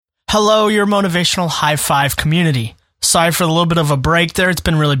Hello, your motivational high five community. Sorry for a little bit of a break there. It's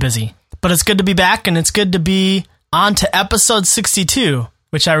been really busy. But it's good to be back, and it's good to be on to episode 62,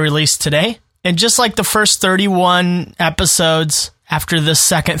 which I released today. And just like the first 31 episodes, after the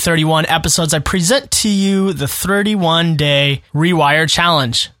second 31 episodes, I present to you the 31-day Rewire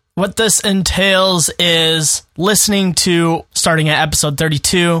Challenge. What this entails is listening to, starting at episode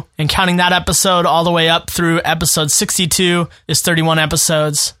 32, and counting that episode all the way up through episode 62 is 31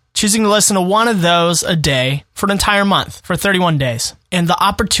 episodes. Choosing to listen to one of those a day for an entire month, for 31 days. And the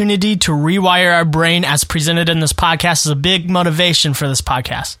opportunity to rewire our brain as presented in this podcast is a big motivation for this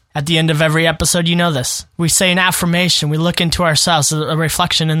podcast. At the end of every episode, you know this. We say an affirmation. We look into ourselves, a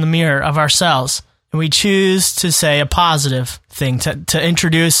reflection in the mirror of ourselves. And we choose to say a positive thing to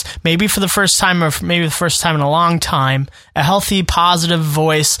introduce, maybe for the first time or maybe the first time in a long time, a healthy, positive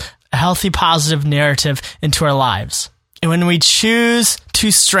voice, a healthy, positive narrative into our lives. And when we choose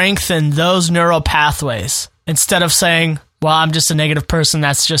to strengthen those neural pathways, instead of saying, well, I'm just a negative person,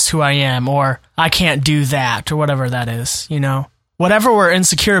 that's just who I am, or I can't do that, or whatever that is, you know. Whatever we're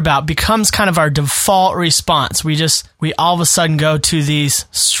insecure about becomes kind of our default response. We all of a sudden go to these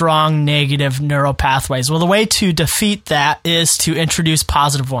strong negative neural pathways. Well, the way to defeat that is to introduce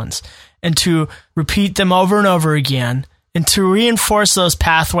positive ones and to repeat them over and over again and to reinforce those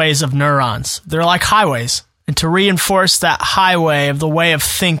pathways of neurons. They're like highways. And to reinforce that highway of the way of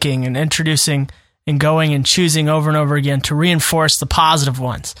thinking and introducing and going and choosing over and over again to reinforce the positive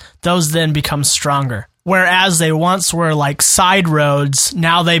ones. Those then become stronger. Whereas they once were like side roads,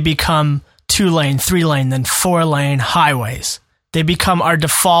 now they become 2-lane, 3-lane, then 4-lane highways. They become our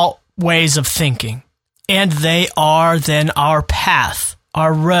default ways of thinking. And they are then our path,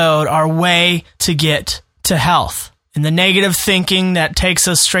 our road, our way to get to health. And the negative thinking that takes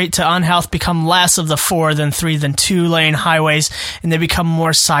us straight to unhealth become less of the 4 than 3 than 2-lane highways, and they become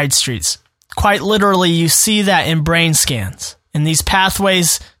more side streets. Quite literally, you see that in brain scans. And these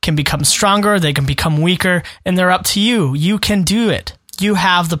pathways can become stronger, they can become weaker, and they're up to you. You can do it. You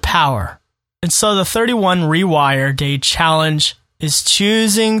have the power. And so the 31 Rewire Day Challenge is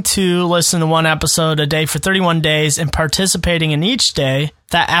choosing to listen to one episode a day for 31 days and participating in each day,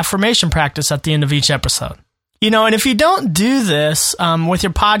 that affirmation practice at the end of each episode. You know, and if you don't do this with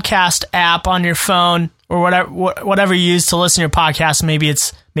your podcast app on your phone or whatever you use to listen to your podcast, maybe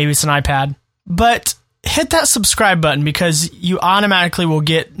it's an iPad, but hit that subscribe button because you automatically will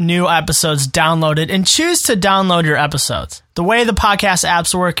get new episodes downloaded, and choose to download your episodes. The way the podcast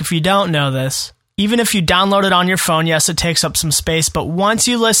apps work, if you don't know this, even if you download it on your phone, yes, it takes up some space, but once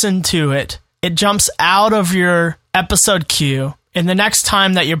you listen to it, it jumps out of your episode queue, and the next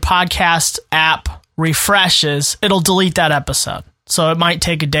time that your podcast app refreshes, it'll delete that episode. So it might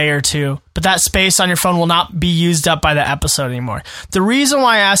take a day or two, but that space on your phone will not be used up by the episode anymore. The reason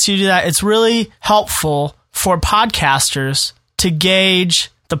why I asked you to do that, it's really helpful for podcasters to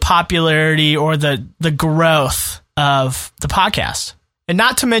gauge the popularity or the growth of the podcast. And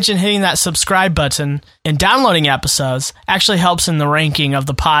not to mention hitting that subscribe button and downloading episodes actually helps in the ranking of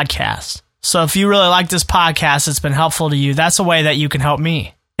the podcast. So if you really like this podcast, it's been helpful to you, that's a way that you can help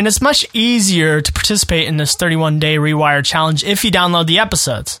me. And it's much easier to participate in this 31-day Rewire Challenge if you download the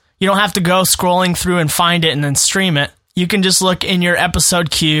episodes. You don't have to go scrolling through and find it and then stream it. You can just look in your episode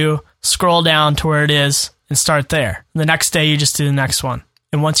queue, scroll down to where it is, and start there. The next day, you just do the next one.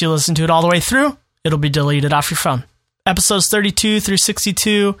 And once you listen to it all the way through, it'll be deleted off your phone. Episodes 32 through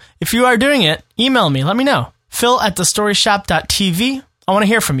 62, if you are doing it, email me. Let me know. phil@thestoryshop.tv. I want to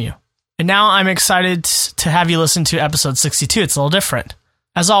hear from you. And now I'm excited to have you listen to episode 62. It's a little different.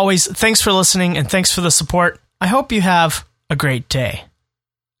 As always, thanks for listening and thanks for the support. I hope you have a great day.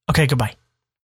 Okay, goodbye.